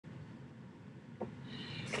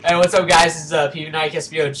Hey, what's up, guys? This is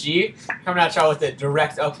PV9SBOG coming at y'all with a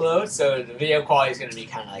direct upload, so the video quality is going to be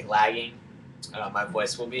kind of like lagging. My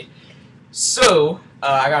voice will be. So,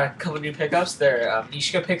 I got a couple new pickups. They're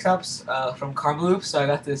Mishka pickups from Karmaloop. So I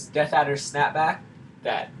got this Death Adder snapback,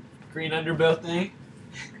 that green underbill thing.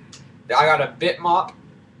 I got a bit mop.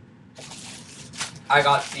 I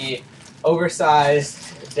got the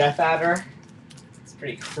oversized Death Adder. It's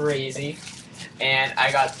pretty crazy. And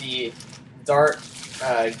I got the Dart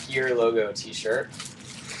Gear logo t-shirt.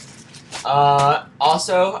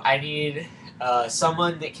 Also, I need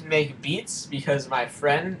someone that can make beats because my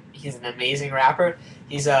friend, he's an amazing rapper.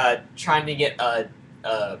 He's trying to get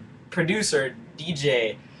a producer,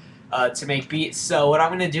 DJ, to make beats. So what I'm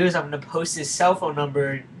going to do is I'm going to post his cell phone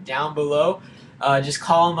number down below. Just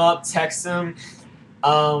call him up, text him.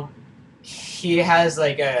 He has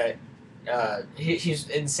like he's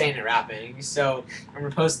insane at rapping. So I'm going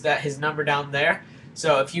to post his number down there.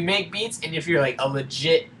 So if you make beats and if you're like a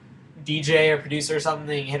legit DJ or producer or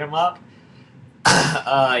something, hit him up.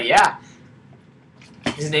 Yeah.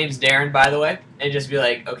 His name's Darren, by the way. And just be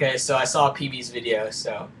like, okay, so I saw PB's video,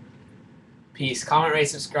 so peace. Comment, rate,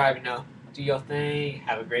 subscribe, do your thing.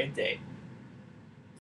 Have a great day.